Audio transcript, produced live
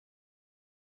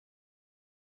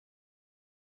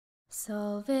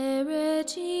Salve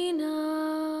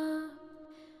Regina,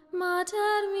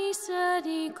 Mater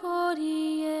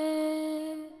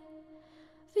misericordiae,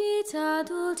 vita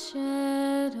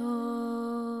dulcedo,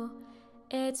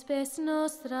 et spes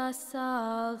nostra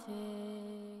salve.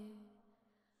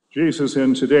 Jesus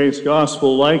in today's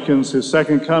gospel likens his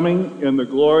second coming in the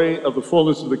glory of the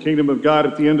fullness of the kingdom of God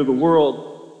at the end of the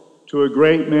world to a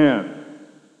great man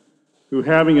who,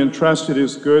 having entrusted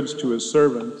his goods to his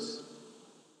servants,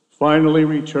 finally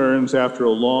returns after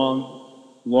a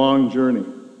long journey.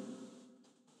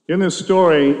 In this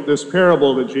story, this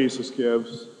parable that Jesus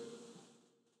gives,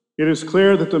 it is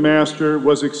clear that the master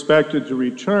was expected to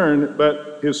return,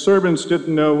 but his servants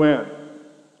didn't know when.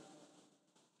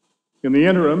 In the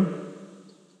interim,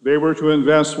 they were to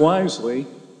invest wisely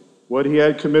what he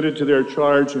had committed to their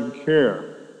charge and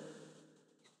care.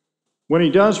 When he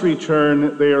does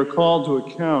return, they are called to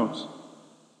account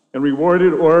and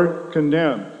rewarded or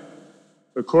condemned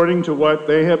according to what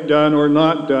they have done or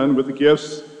not done with the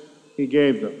gifts he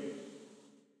gave them.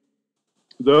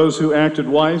 Those who acted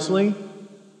wisely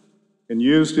and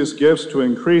used his gifts to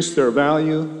increase their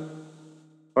value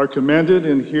are commended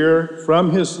and hear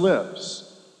from his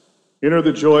lips, "Enter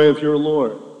the joy of your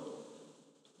Lord,"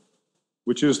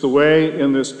 which is the way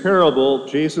in this parable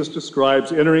Jesus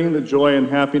describes entering the joy and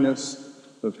happiness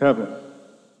of heaven.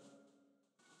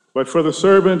 But for the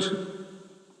servant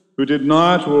who did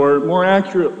not, or more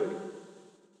accurately,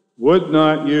 would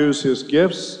not use his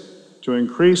gifts to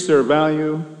increase their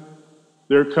value,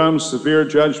 there comes severe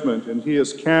judgment, and he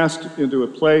is cast into a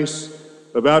place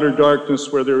of outer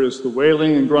darkness where there is the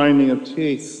wailing and grinding of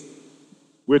teeth,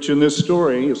 which in this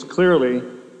story is clearly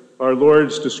our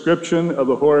Lord's description of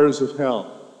the horrors of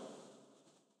hell,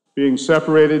 being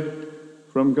separated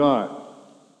from God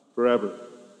forever.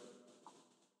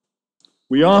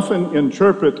 We often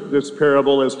interpret this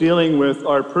parable as dealing with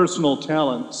our personal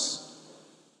talents,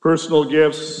 personal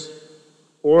gifts,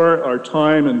 or our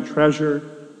time and treasure,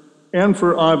 and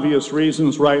for obvious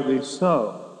reasons, rightly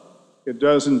so. It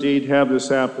does indeed have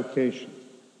this application.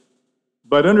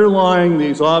 But underlying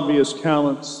these obvious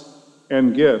talents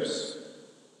and gifts,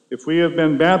 if we have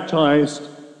been baptized,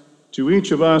 to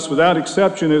each of us, without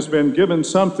exception, has been given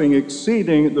something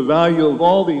exceeding the value of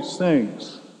all these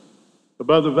things,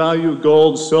 above the value of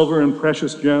gold, silver, and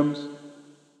precious gems,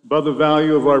 above the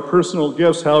value of our personal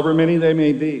gifts, however many they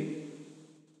may be.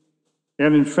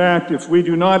 And in fact, if we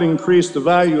do not increase the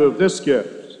value of this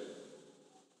gift,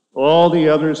 all the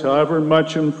others, however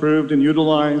much improved and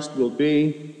utilized, will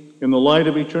be, in the light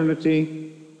of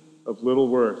eternity, of little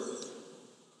worth.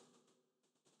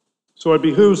 So it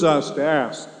behooves us to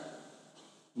ask,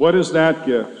 what is that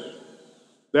gift?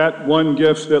 That one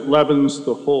gift that leavens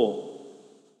the whole?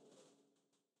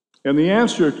 And the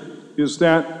answer is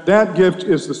that that gift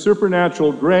is the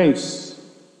supernatural grace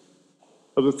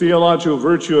of the theological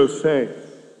virtue of faith,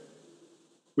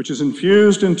 which is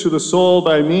infused into the soul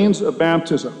by means of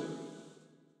baptism,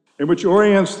 and which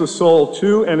orients the soul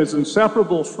to and is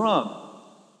inseparable from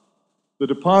the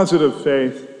deposit of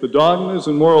faith, the dogmas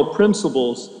and moral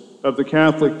principles of the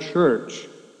Catholic Church,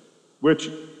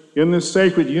 which in this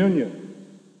sacred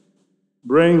union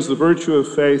brings the virtue of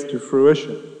faith to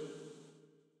fruition.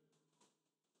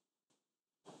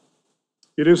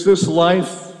 It is this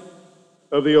life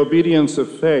of the obedience of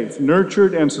faith,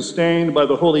 nurtured and sustained by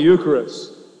the Holy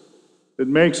Eucharist, that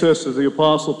makes us, as the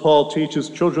Apostle Paul teaches,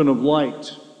 children of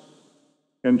light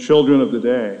and children of the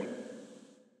day.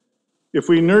 If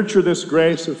we nurture this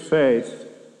grace of faith,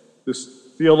 this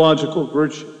theological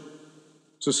virtue,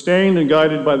 sustained and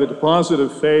guided by the deposit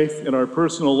of faith in our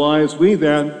personal lives, we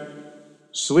then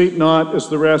sleep not as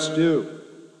the rest do,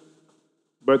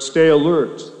 but stay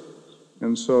alert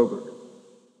and sober.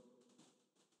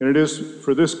 And it is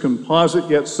for this composite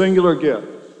yet singular gift,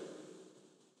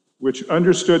 which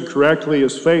understood correctly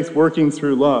is faith working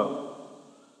through love,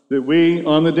 that we,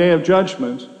 on the day of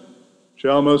judgment,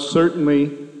 shall most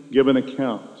certainly give an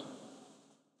account.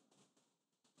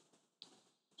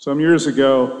 Some years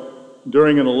ago,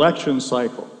 during an election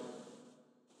cycle,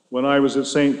 when I was at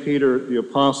St. Peter the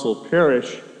Apostle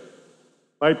Parish,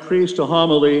 I preached a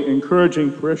homily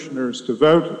encouraging parishioners to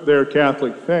vote their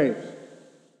Catholic faith,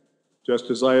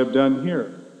 just as I have done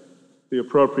here, the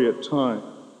appropriate time.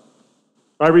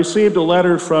 I received a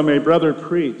letter from a brother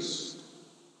priest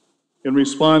in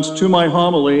response to my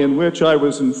homily, in which I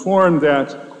was informed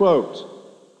that, quote,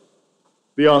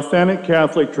 "The authentic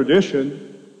Catholic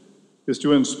tradition is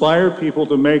to inspire people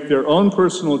to make their own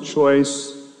personal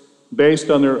choice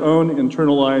based on their own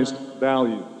internalized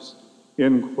values,"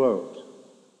 end quote.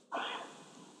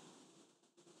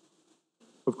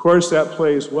 Of course, that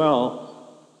plays well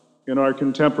in our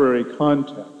contemporary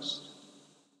context?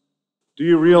 Do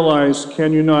you realize,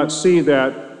 can you not see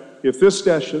that if this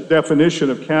definition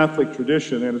of Catholic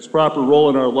tradition and its proper role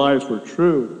in our lives were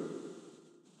true,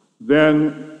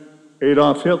 then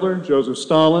Adolf Hitler, Joseph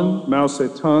Stalin, Mao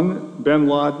Zedong, bin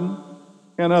Laden,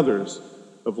 and others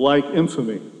of like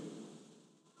infamy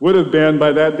would have been,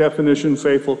 by that definition,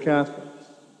 faithful Catholics.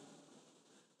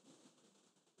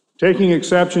 Taking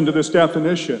exception to this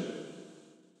definition,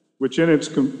 which in its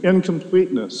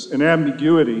incompleteness and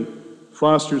ambiguity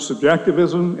fosters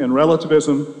subjectivism and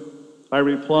relativism, I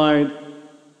replied,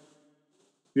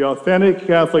 the authentic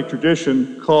Catholic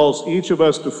tradition calls each of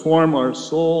us to form our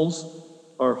souls,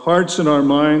 our hearts and our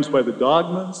minds by the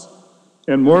dogmas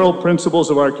and moral principles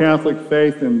of our Catholic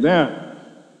faith, and then,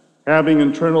 having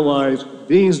internalized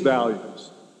these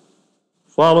values,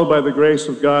 followed by the grace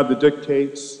of God the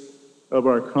dictates of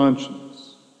our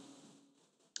conscience.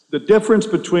 The difference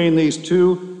between these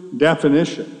two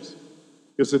definitions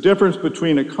is the difference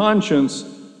between a conscience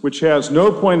which has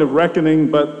no point of reckoning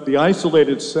but the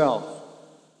isolated self,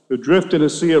 adrift in a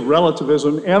sea of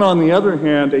relativism, and on the other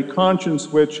hand, a conscience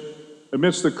which,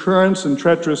 amidst the currents and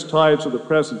treacherous tides of the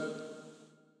present,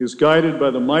 is guided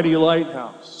by the mighty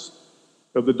lighthouse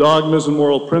of the dogmas and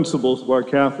moral principles of our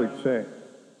Catholic faith.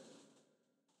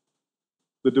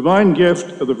 The divine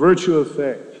gift of the virtue of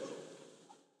faith,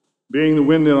 being the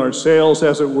wind in our sails,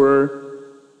 as it were,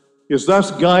 is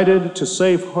thus guided to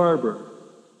safe harbor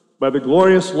by the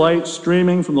glorious light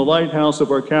streaming from the lighthouse of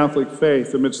our Catholic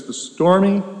faith amidst the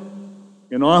stormy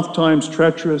and oft-times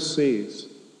treacherous seas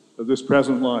of this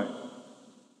present life.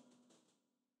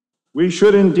 We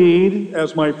should indeed,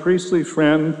 as my priestly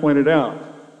friend pointed out,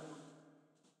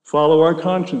 follow our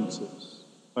consciences,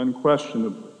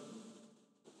 unquestionably.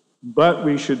 But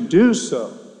we should do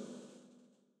so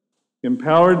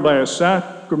empowered by a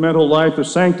sacramental life of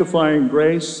sanctifying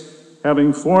grace,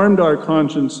 having formed our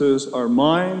consciences, our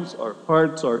minds, our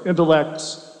hearts, our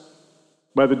intellects,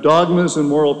 by the dogmas and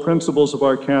moral principles of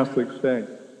our Catholic faith.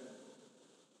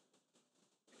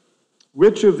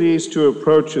 Which of these two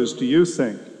approaches do you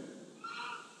think,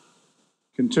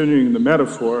 continuing the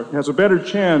metaphor, has a better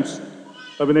chance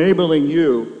of enabling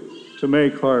you to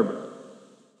make harbor,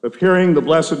 of hearing the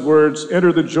blessed words,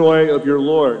 "Enter the joy of your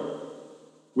Lord,"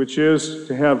 which is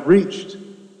to have reached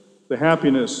the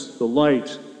happiness, the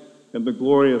light, and the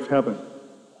glory of heaven?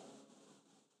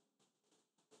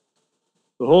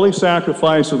 The holy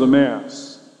sacrifice of the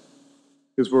Mass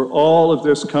is where all of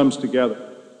this comes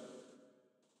together.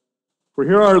 For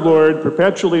here our Lord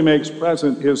perpetually makes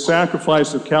present his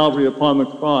sacrifice of Calvary upon the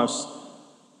cross,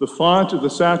 the font of the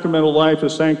sacramental life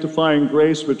of sanctifying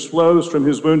grace which flows from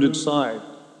his wounded side.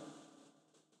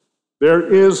 There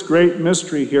is great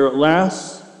mystery here at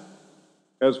last,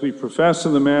 as we profess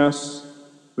in the Mass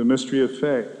the mystery of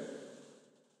faith,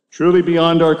 truly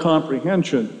beyond our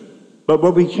comprehension. But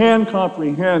what we can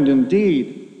comprehend,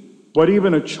 indeed, what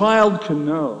even a child can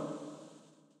know,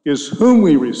 is whom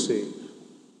we receive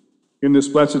in this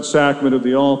blessed sacrament of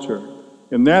the altar,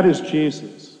 and that is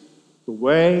Jesus, the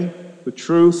way, the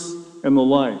truth, and the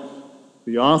life,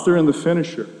 the author and the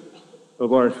finisher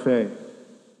of our faith.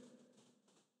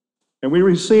 And we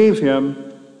receive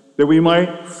him that we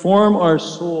might form our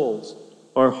souls,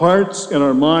 our hearts, and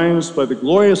our minds by the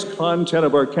glorious content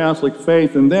of our Catholic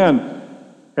faith, and then,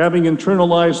 having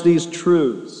internalized these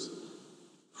truths,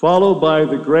 followed by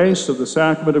the grace of the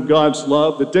sacrament of God's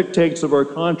love, the dictates of our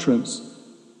conscience,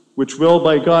 which will,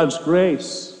 by God's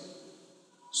grace,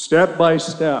 step by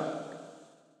step,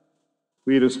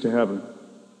 lead us to heaven.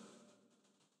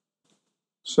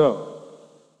 So,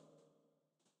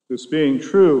 this being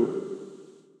true,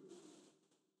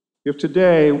 if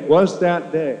today was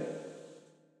that day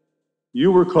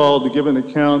you were called to give an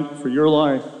account for your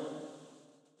life,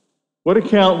 what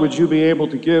account would you be able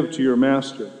to give to your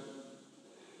Master,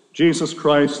 Jesus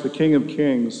Christ, the King of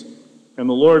Kings and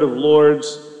the Lord of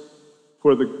Lords,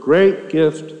 for the great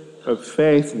gift of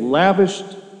faith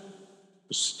lavished,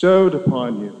 bestowed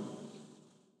upon you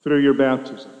through your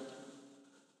baptism?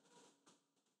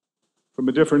 From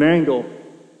a different angle,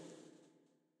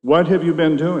 what have you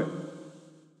been doing?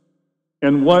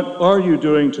 And what are you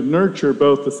doing to nurture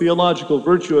both the theological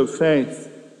virtue of faith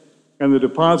and the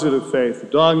deposit of faith, the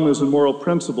dogmas and moral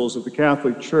principles of the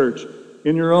Catholic Church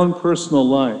in your own personal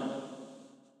life?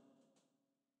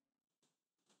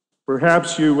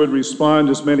 Perhaps you would respond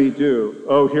as many do,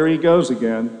 "Oh, here he goes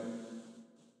again.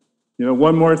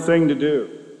 One more thing to do.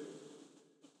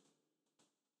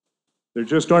 There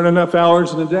just aren't enough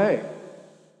hours in a day."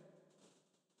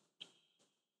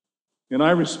 And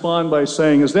I respond by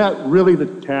saying, is that really the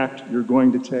tact you're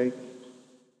going to take?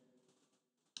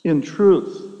 In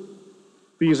truth,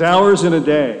 These hours in a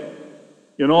day,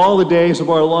 in all the days of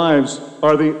our lives,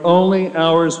 are the only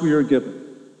hours we are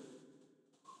given.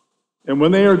 And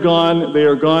when they are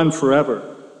gone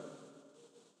forever.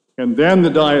 And then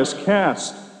the die is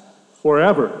cast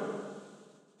forever.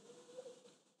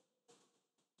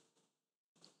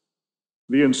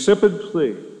 The insipid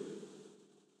plea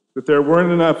that there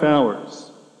weren't enough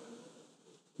hours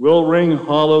will ring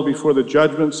hollow before the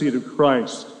judgment seat of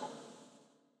Christ,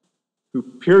 who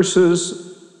pierces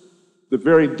the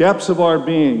very depths of our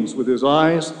beings with his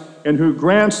eyes, and who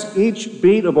grants each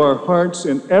beat of our hearts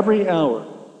in every hour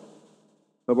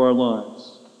of our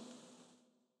lives.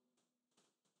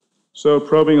 So,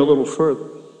 probing a little further,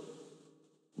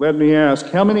 let me ask,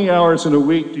 how many hours in a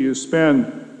week do you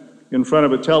spend in front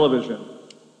of a television?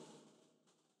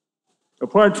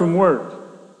 Apart from work,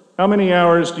 how many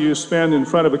hours do you spend in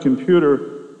front of a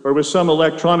computer or with some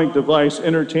electronic device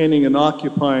entertaining and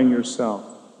occupying yourself?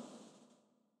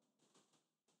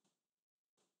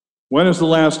 When is the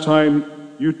last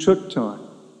time you took time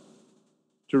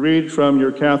to read from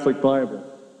your Catholic Bible?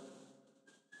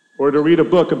 Or to read a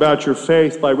book about your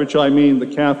faith, by which I mean the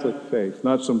Catholic faith,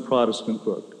 not some Protestant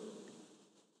book?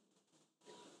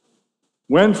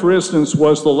 When, for instance,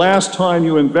 was the last time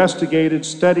you investigated,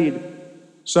 studied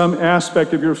some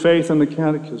aspect of your faith in the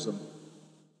Catechism?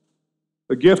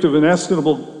 A gift of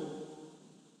inestimable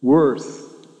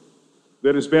worth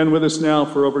that has been with us now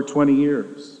for over 20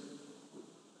 years.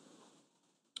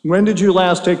 When did you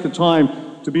last take the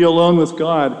time to be alone with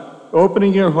God,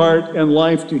 opening your heart and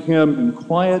life to him in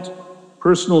quiet,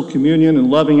 personal communion and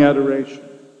loving adoration?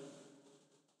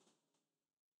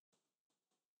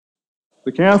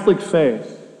 The Catholic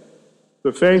faith,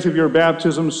 the faith of your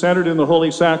baptism centered in the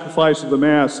holy sacrifice of the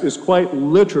Mass, is quite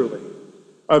literally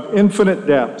of infinite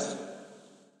depth.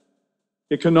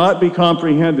 It cannot be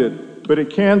comprehended, but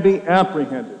it can be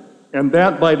apprehended, and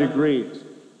that by degrees,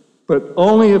 but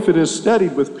only if it is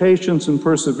studied with patience and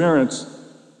perseverance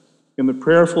in the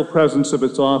prayerful presence of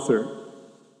its author.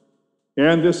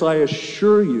 And this, I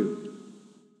assure you,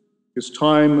 is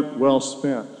time well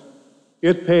spent.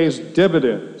 It pays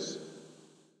dividends,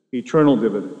 eternal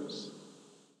dividends.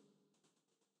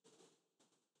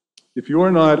 If you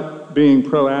are not being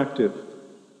proactive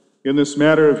in this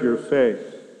matter of your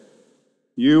faith,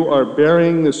 you are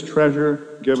burying this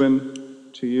treasure given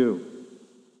to you.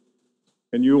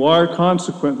 And you are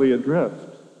consequently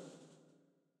adrift,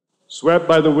 swept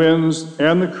by the winds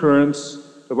and the currents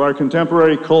of our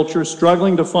contemporary culture,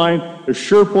 struggling to find a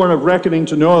sure point of reckoning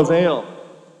to no avail.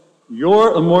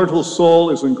 Your immortal soul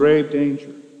is in grave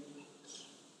danger.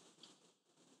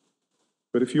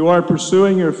 But if you are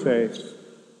pursuing your faith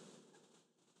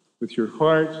with your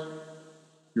heart,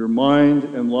 your mind,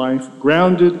 and life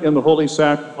grounded in the holy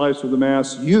sacrifice of the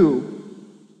Mass, you,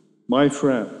 my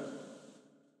friend,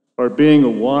 are being a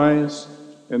wise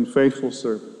and faithful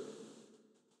servant.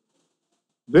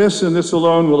 This and this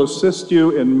alone will assist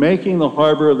you in making the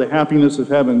harbor of the happiness of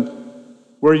heaven,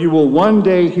 where you will one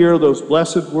day hear those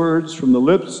blessed words from the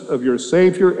lips of your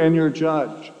Savior and your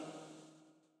Judge.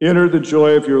 Enter the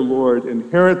joy of your Lord,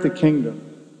 inherit the kingdom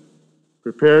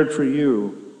prepared for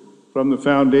you from the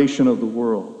foundation of the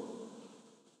world.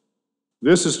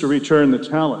 This is to return the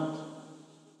talent,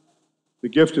 the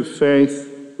gift of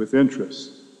faith with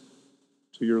interest,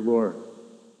 to your Lord.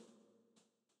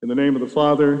 In the name of the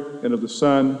Father, and of the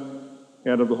Son,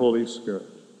 and of the Holy Spirit.